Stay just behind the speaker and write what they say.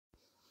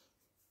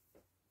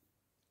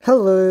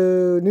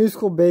Hello, New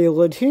School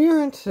Beyblade here,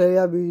 and today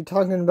I'll be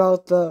talking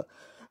about the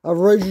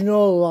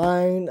original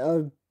line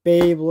of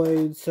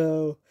Beyblade.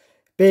 So,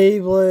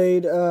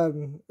 Beyblade,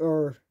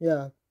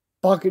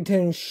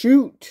 Bakuten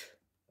Shoot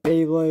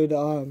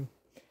Beyblade.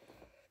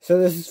 So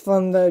this is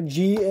from the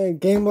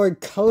Game Boy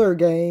Color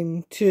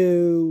game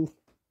to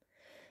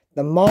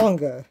the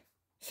manga.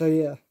 So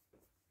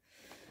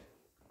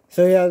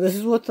yeah, this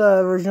is what the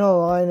original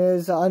line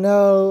is. I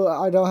know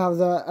I don't have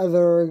the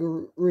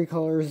other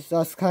recolors,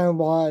 that's kind of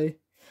why.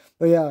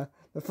 But yeah,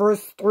 the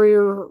first three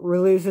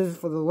releases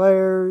for the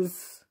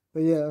layers.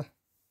 But yeah,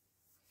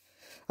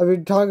 I've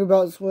been talking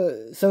about some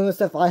of the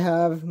stuff I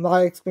have,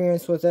 my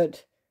experience with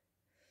it.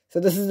 So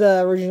this is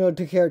the original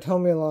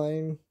Takara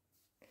line.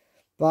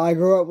 But I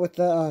grew up with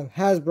the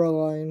Hasbro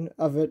line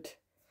of it.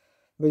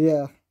 But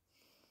yeah.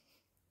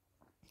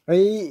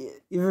 I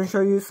even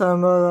show you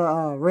some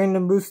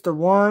Random Booster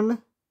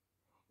 1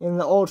 in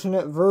the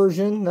alternate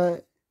version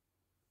that,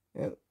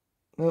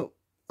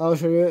 I'll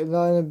show you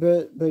that in a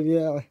bit, but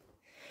yeah.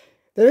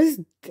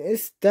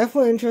 It's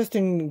definitely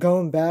interesting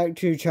going back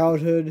to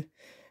childhood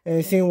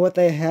and seeing what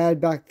they had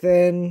back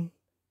then.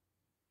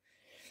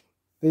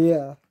 But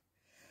yeah.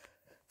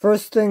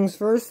 First things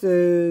first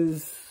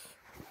is,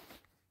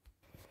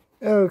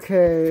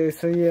 okay,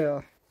 so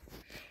yeah.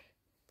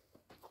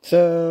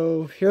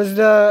 So, here's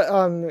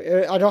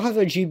the, I don't have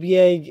the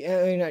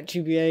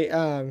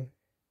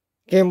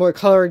Game Boy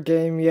Color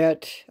game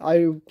yet.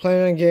 I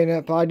plan on getting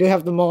it, but I do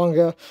have the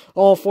manga,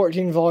 all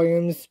 14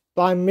 volumes,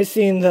 but I'm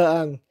missing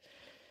the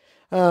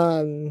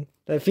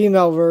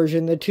female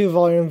version, the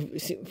 2-volume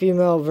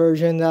female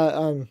version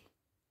that,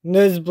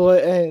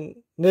 Nizblitter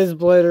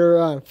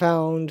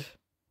found.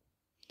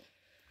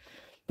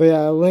 But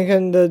yeah, link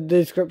in the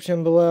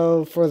description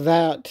below for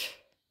that.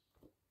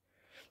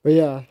 But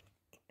yeah.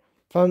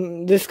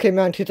 This came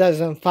out in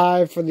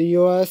 2005 for the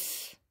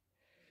US.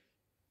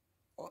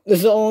 This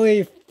is the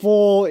only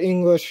full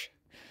English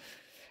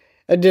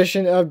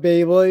edition of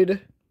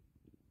Beyblade.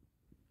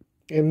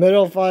 A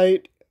middle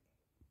fight.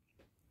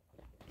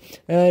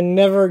 And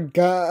I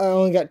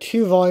only got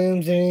 2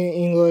 volumes in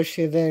English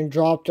and then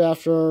dropped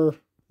after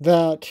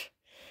that.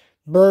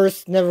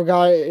 Burst, never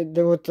got it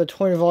with the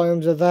 20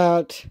 volumes of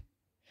that.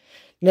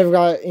 Never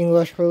got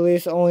English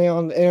release, only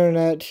on the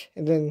internet.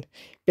 And then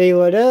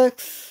Beyblade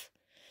X.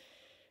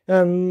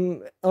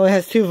 Only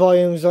has 2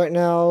 volumes right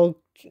now.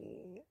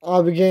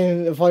 I'll be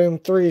getting volume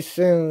 3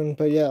 soon,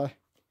 but yeah.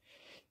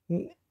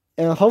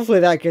 And hopefully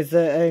that gets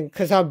it,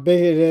 because how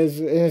big it is,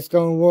 and it's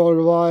going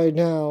worldwide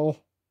now.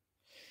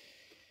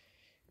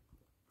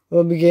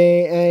 We'll be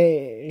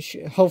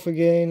hopefully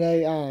getting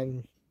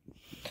a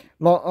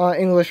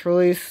English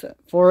release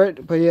for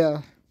it, but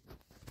yeah.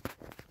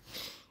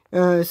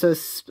 It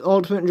says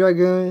Ultimate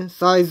Dragoon,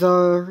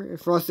 Caesar,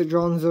 Frosted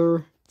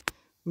Dronzer.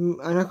 I'm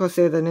not gonna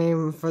say the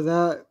name for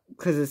that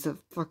because it's a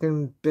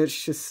fucking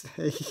bitch to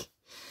say.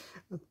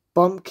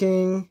 Bump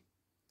King,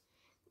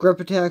 Grip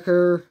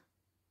Attacker,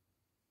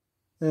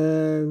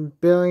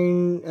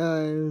 bearing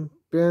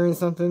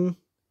something.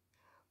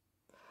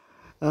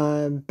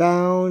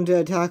 Bound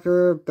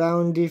Attacker,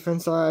 Bound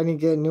Defense. I need to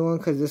get a new one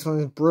because this one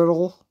is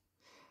brittle.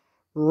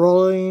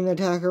 Rolling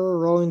Attacker,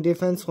 Rolling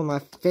Defense, one of my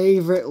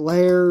favorite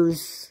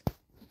layers.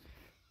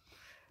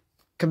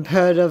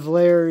 Competitive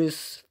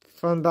layers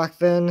from back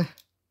then.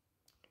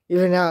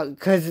 Even now,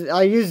 because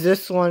I use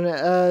this one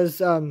as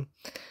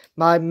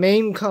my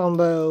main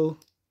combo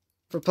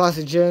for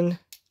Plastic Gin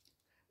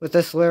with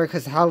this layer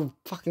because how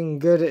fucking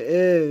good it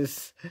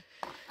is.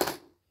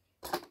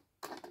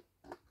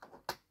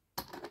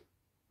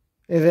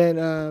 And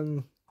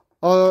then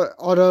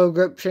auto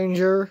grip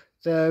changer,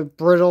 the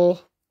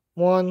brittle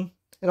one.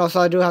 And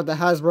also I do have the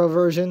Hasbro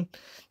version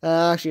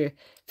that actually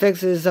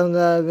fixes some of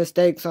the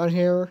mistakes on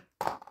here.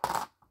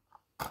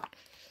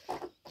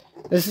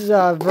 This is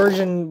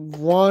version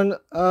 1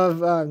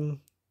 of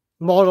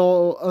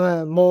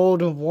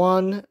mold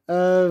 1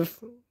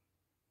 of,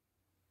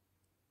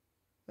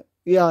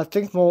 yeah, I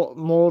think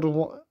mold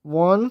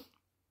 1. I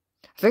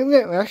think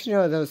that actually,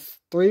 no, there's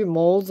 3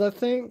 molds, I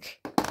think,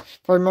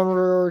 if I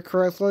remember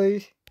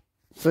correctly.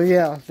 So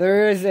yeah,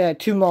 there is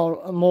 2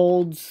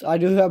 molds. I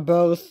do have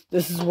both.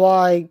 This is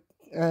why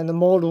the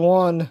mold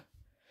 1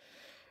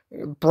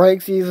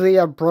 breaks easily.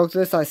 I broke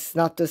this. I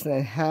snapped this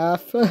in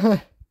half.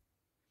 But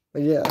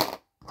yeah.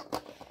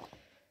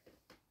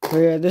 So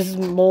yeah, this is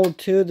mold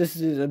 2. This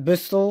is a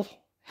Bistle,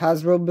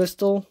 Hasbro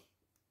Bistle.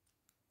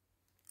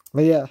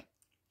 But yeah,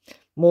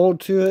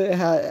 mold 2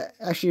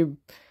 actually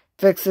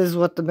fixes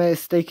what the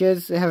mistake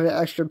is. They have an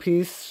extra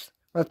piece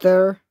right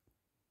there.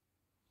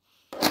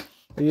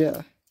 But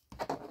yeah.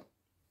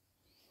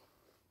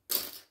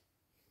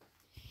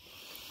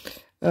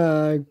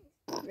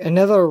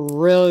 Another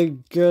really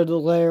good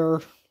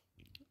layer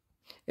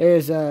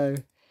is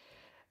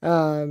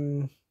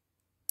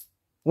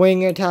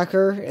Wing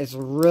Attacker. Is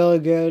really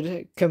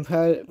good,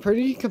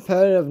 pretty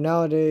competitive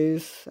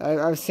nowadays.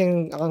 I've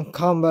seen on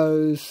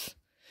combos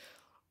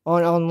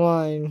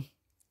online.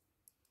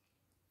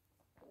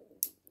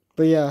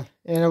 But yeah,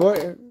 and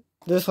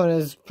this one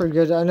is pretty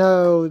good. I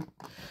know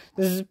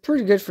this is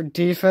pretty good for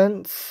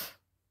defense.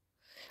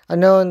 I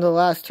know in the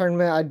last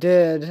tournament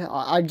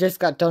I just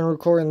got done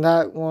recording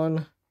that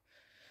one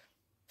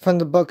from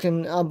the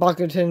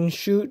Bakuten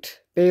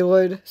shoot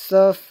beyblade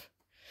stuff.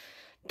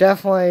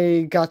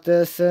 Definitely got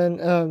this,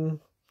 and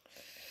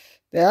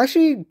they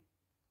actually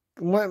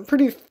went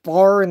pretty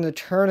far in the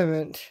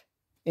tournament,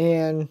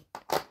 and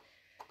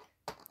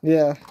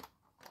yeah,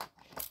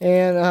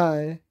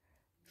 and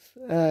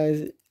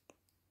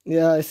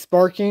yeah,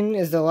 Sparking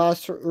is the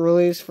last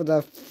release for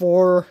the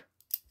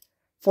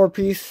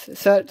four-piece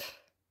set.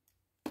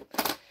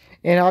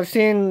 And I've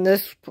seen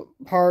this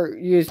part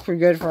used pretty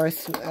good for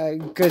a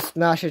good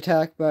smash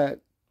attack, but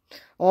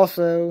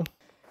also,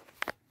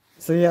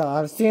 so yeah,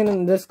 I've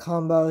seen this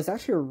combo. It's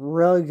actually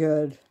really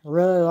good.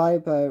 Really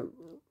light, but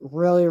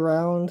really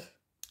round.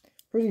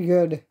 Pretty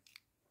good.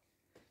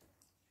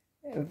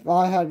 If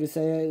I had to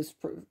say it, it's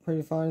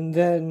pretty fun.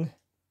 Then,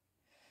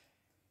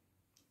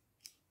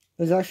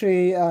 there's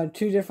actually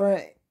two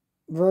different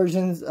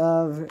versions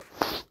of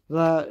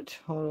that.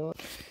 Hold on.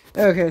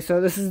 Okay, so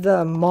this is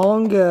the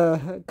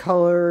manga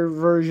color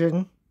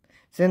version.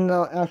 It's in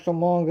the actual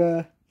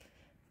manga.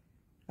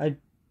 I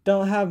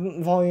don't have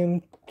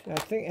volume. I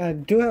think I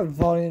do have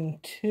volume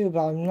 2,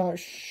 but I'm not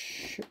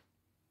sure.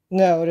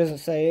 No, it doesn't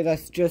say.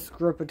 That's just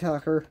Grip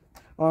Attacker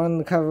on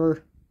the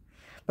cover.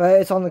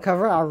 But it's on the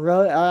cover.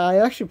 I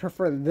actually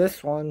prefer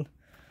this one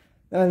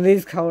and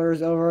these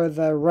colors over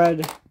the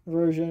red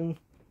version,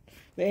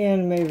 the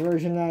anime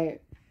version that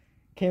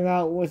came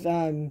out with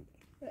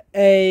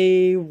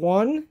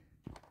A1.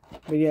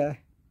 But yeah.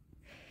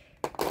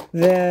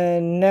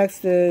 Then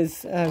next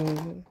is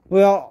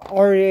we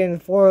already in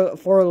four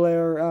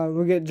layer.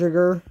 We get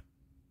Jigger.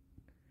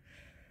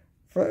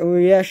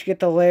 We actually get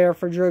the layer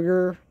for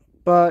Jigger,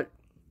 but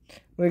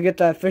we get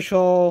the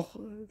official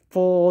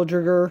full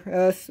Jigger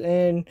S,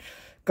 and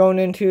going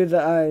into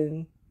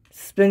the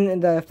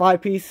the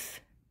 5-piece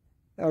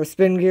or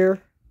spin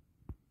gear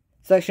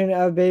section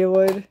of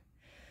Beyblade.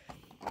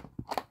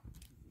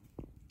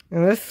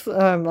 And this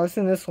I've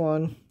seen this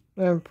one.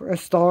 A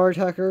Star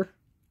Attacker,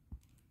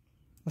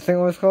 I think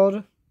what it's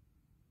called.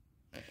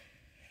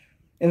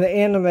 In the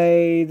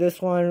anime,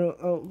 this one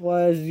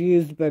was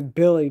used by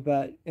Billy,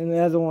 but in the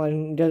other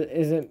one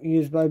isn't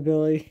used by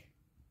Billy.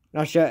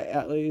 Not yet,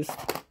 at least.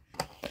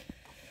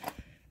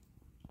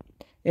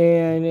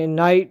 And in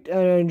Night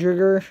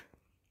Trigger,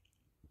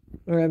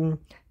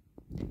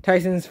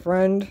 Tyson's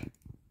friend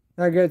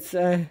that gets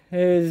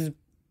his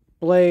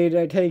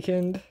blade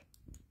taken.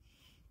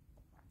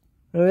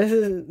 This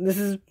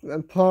is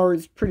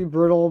part's pretty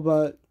brittle,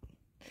 but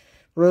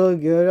really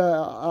good.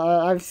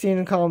 I've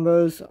seen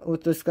combos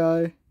with this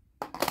guy.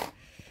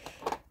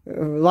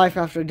 Life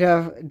After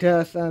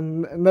Death,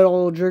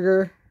 Metal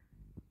Trigger,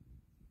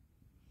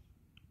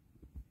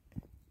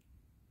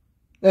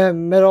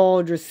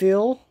 Metal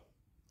Drasil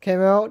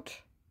came out.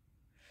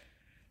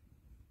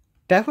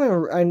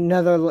 Definitely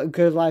another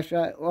good Life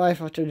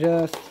After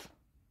Death.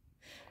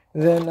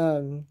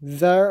 Then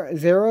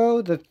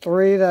Zero, the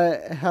 3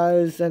 that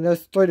has, and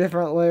there's 3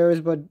 different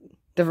layers, but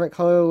different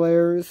color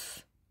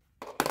layers.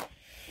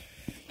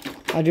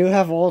 I do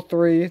have all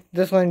 3.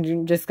 This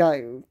one just got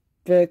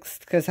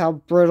fixed because how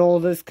brittle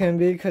this can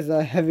be because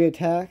of heavy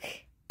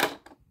attack.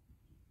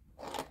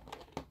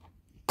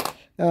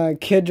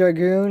 Kid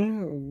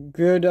Dragoon,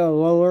 good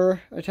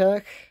lower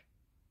attack.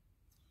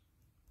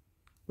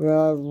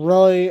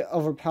 Really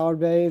overpowered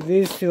bay.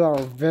 These 2 are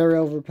very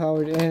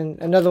overpowered. And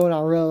another one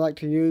I really like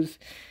to use,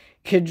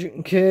 Kid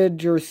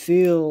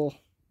Drasil.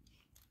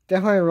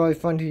 Definitely really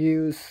fun to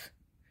use.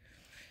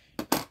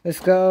 Let's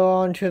go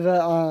on to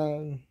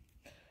the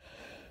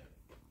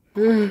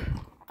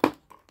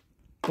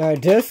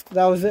disc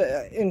that was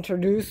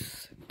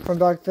introduced from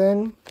back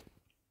then.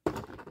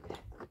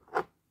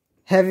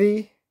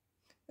 Heavy.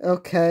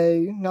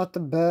 Okay, not the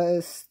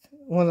best.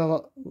 One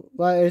of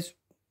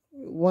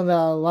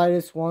the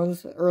lightest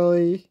ones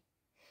early.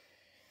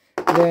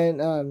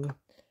 Then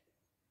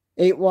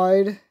 8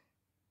 wide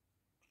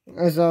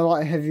is a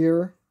lot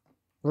heavier.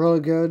 Really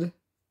good.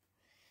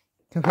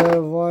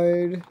 Competitive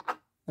wide.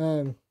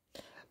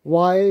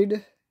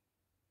 Wide.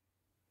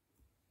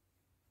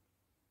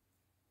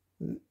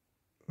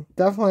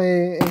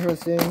 Definitely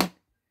interesting.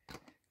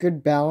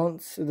 Good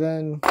balance.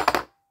 Then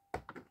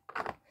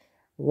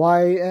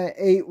wide,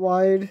 8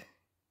 wide.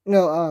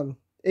 No,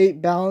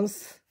 8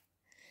 balance.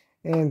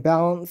 And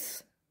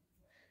balance.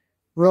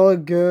 Really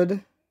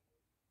good.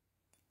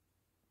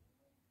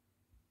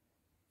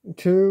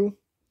 2.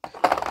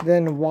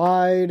 Then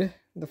wide.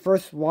 The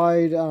first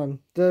wide,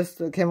 this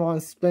that came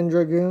on Spin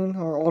Dragoon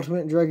or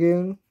Ultimate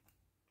Dragoon.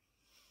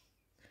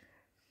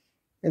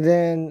 And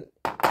then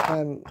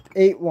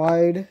 8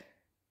 wide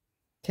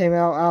came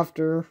out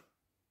after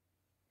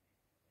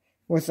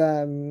with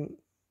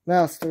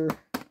Master,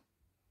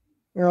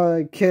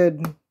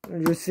 Kid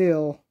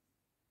Drasil.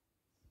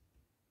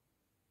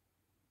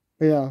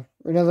 But yeah,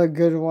 another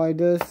good wide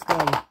disc.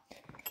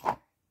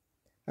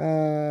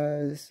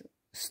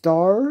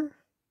 Star,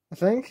 I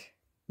think.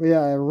 But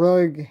yeah, a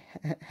really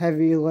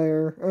heavy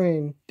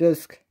layer,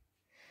 disc.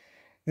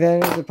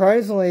 Then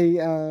surprisingly,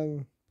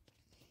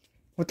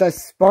 with that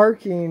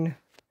sparking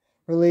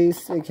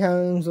release, it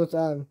comes with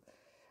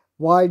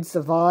Wide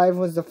Survive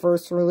was the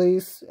first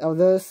release of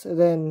this, and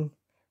then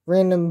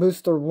Random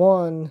Booster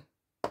 1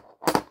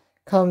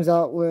 comes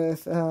out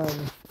with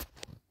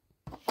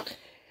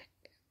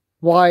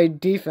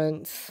Wide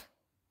Defense.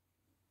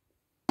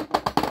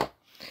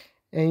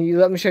 And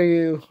let me show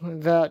you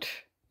that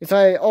it's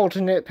an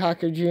alternate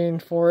packaging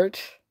for it.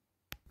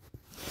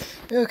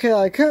 Okay,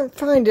 I couldn't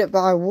find it, but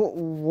I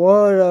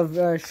would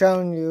have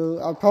shown you.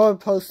 I'll probably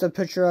post a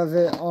picture of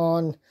it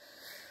on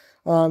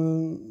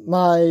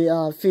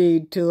my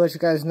feed to let you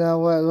guys know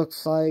what it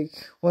looks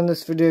like when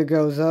this video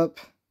goes up.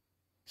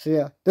 So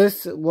yeah,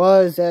 this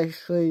was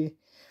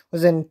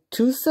in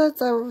 2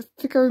 sets, I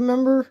think I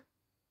remember.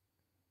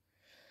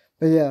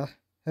 But yeah,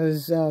 it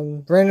was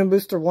Random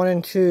Booster 1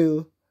 and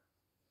 2.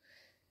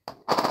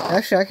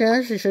 Actually, I can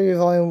actually show you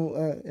volume,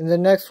 and the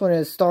next one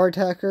is Star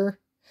Attacker.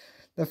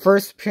 The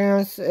first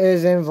appearance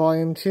is in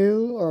Volume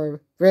 2,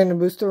 or Random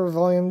Booster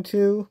Volume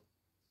 2.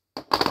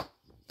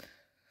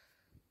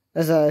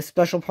 As a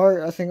special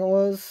part, I think it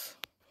was.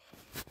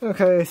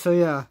 Okay, so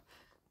yeah.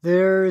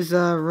 There's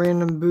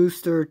Random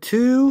Booster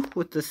 2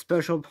 with the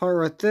special part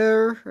right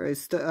there.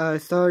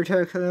 Star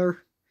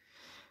Attacker.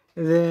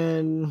 And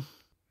then,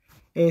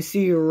 and you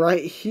see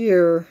right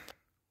here,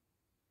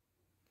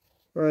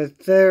 right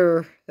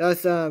there,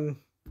 that's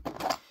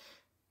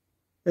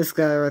this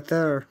guy right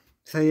there.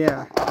 So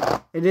yeah,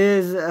 it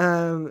is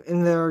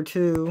in there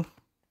too.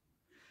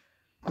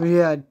 But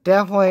yeah,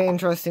 definitely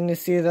interesting to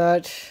see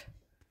that.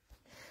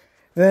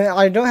 Then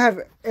I don't have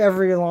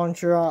every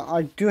launcher.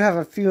 I do have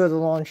a few of the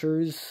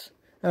launchers,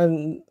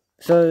 and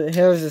so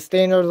here's the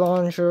standard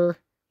launcher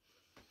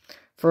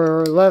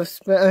for left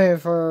spin,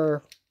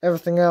 for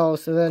everything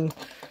else, and then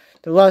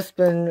the left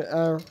spin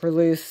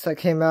release that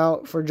came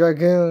out for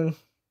Dragoon.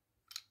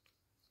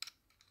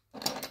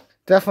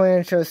 Definitely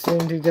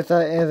interesting to get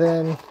that, and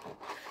then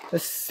the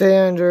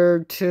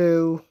standard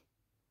to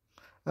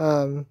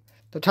the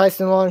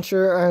Tyson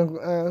launcher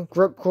and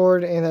grip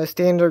cord, and a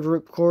standard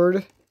grip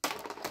cord.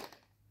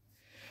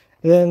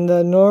 Then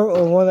the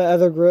one of the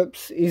other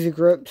grips, easy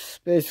grips,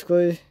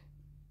 basically.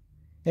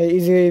 Yeah,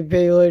 easy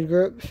beyblade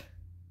grip.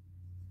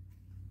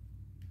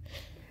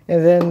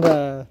 And then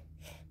the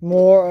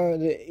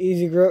the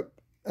easy grip,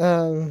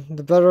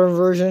 the better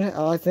version,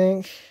 I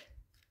think.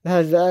 It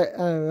has that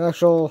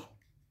actual,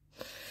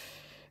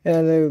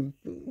 and the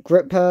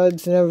grip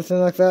pads and everything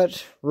like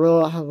that.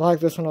 Really, I like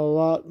this one a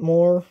lot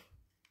more.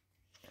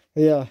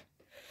 But yeah.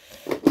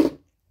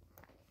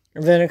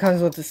 And then it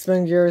comes with the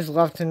spin gears,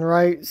 left and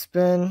right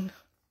spin.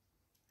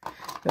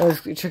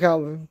 Let's check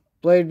out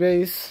blade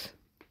base.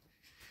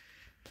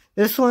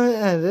 This one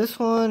and this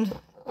one,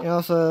 and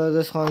also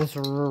this one's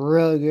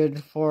really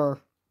good for.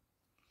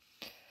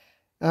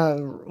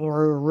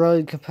 We're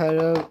really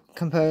competitive.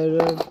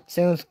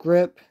 Same with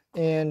grip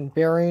and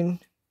bearing.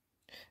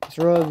 It's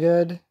really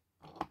good.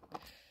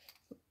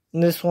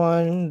 And this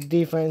one,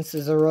 defense,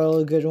 is a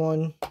really good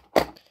one.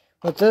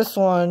 But this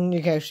one,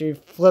 you can actually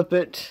flip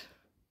it.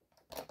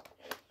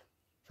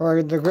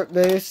 For the grip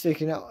base, you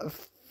can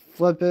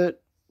flip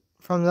it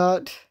from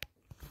that.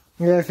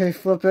 Yeah, if you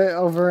flip it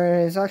over,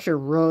 and it's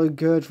actually really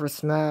good for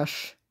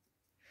smash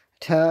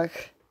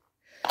attack.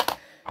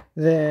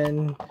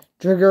 Then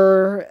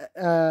Trigger,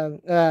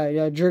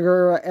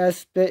 Trigger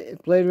S blade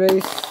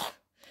base.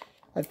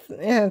 I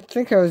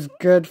think it was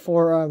good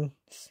for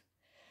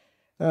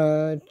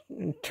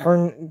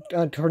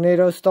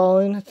tornado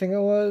stalling. I think it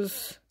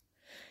was.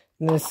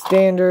 And the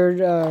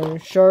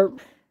standard sharp,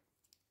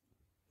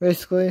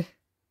 basically.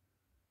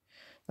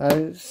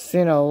 I've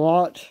seen a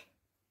lot.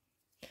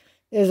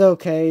 Is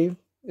okay.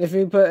 If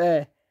you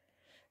put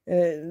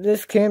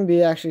this can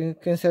be actually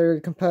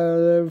considered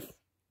competitive.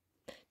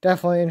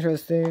 Definitely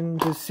interesting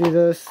to see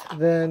this.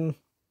 Then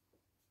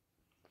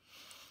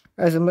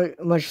as a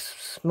much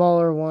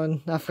smaller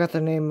one, I forgot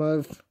the name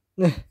of.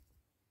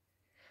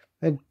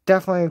 But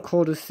definitely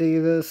cool to see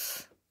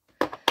this.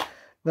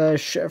 The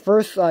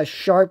first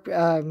sharp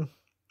from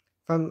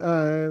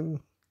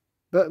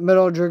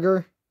middle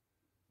trigger.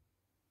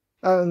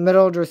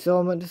 Middle Dracil,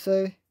 I meant to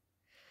say.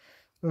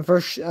 The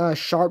first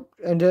sharp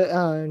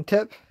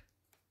tip.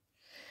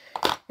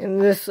 And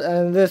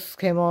this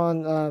came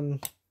on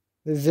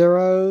the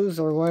zeros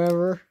or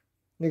whatever.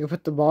 You can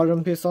put the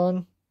bottom piece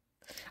on.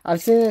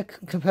 I've seen a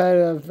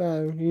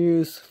competitive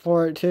use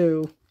for it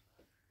too.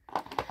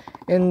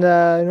 In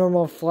the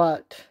normal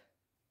flat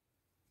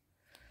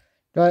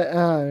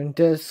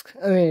disc.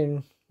 I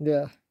mean,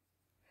 yeah.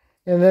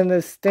 And then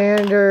the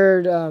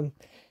standard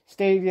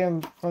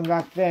stadium from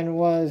back then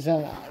was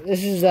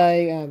this is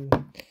a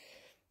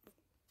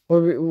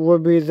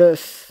would be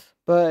this,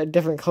 but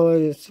different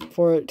colors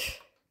for it.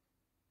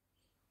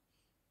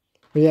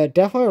 But yeah,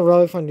 definitely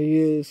really fun to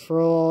use for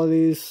all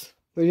these.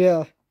 But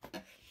yeah,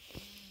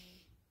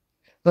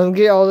 let me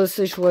get all this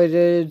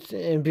situated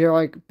and be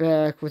right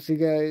back with you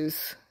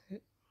guys.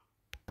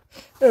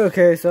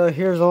 Okay, so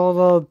here's all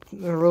the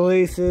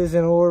releases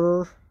in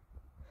order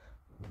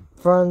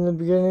from the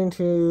beginning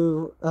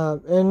to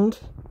end.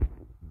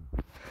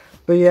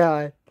 But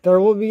yeah, there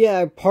will be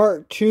a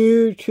part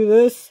 2 to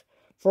this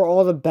for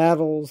all the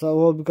battles that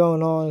will be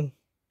going on.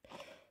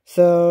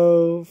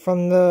 So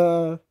from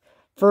the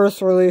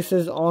first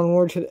releases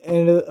onward to the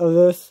end of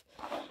this,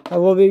 I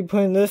will be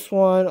putting this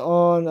one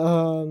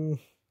on,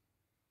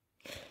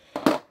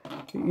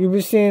 you'll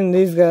be seeing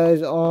these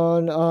guys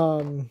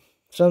on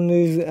some of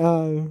these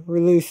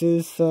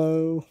releases.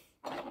 So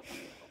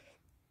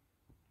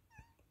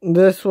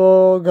this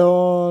will go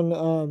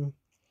on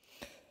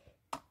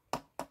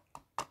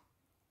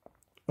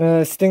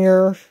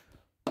Stinger.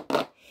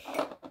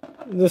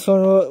 This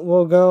one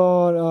will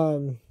go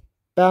on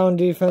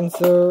Bounty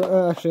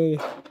Fencer, actually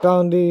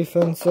Bounty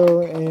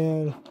Fencer,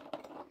 and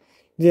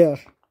yeah.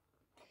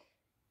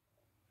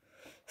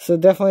 So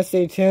definitely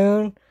stay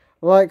tuned.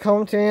 Like,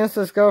 comment, and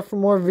subscribe for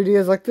more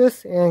videos like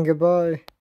this, and goodbye.